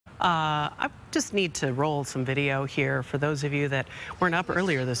I just need to roll some video here for those of you that weren't up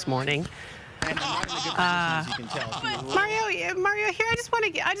earlier this morning. And I'm not in a good position, as you can tell. Mario, here, I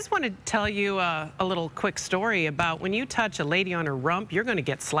just want to tell you a little quick story about when you touch a lady on her rump, you're going to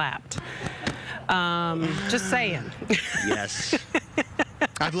get slapped. Just saying. Yes.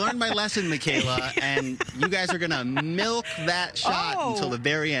 I've learned my lesson, Michaela, and you guys are going to milk that shot until the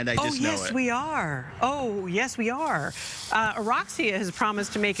very end. I just know it. Oh, yes, we are. Oh, yes, we are. Aroxia has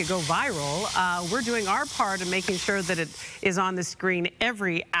promised to make it go viral. We're doing our part of making sure that it is on the screen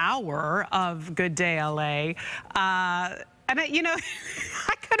every hour of Good Day LA. You know,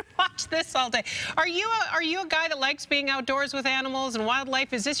 I could watch this all day. Are you a guy that likes being outdoors with animals and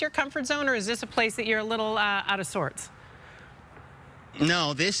wildlife? Is this your comfort zone, or is this a place that you're a little out of sorts?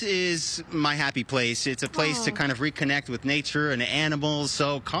 No, this is my happy place. It's a place to kind of reconnect with nature and animals.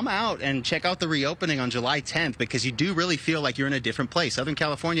 So come out and check out the reopening on July 10th, because you do really feel like you're in a different place. Southern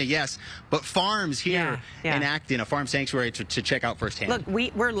California, yes, but farms here in Acton, a farm sanctuary to check out firsthand.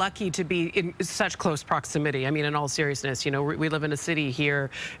 Look, we're lucky to be in such close proximity. I mean, in all seriousness, you know, we live in a city here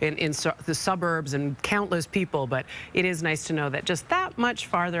in the suburbs and countless people, but it is nice to know that just that much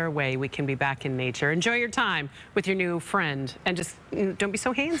farther away we can be back in nature. Enjoy your time with your new friend, and just don't be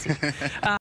so handsy.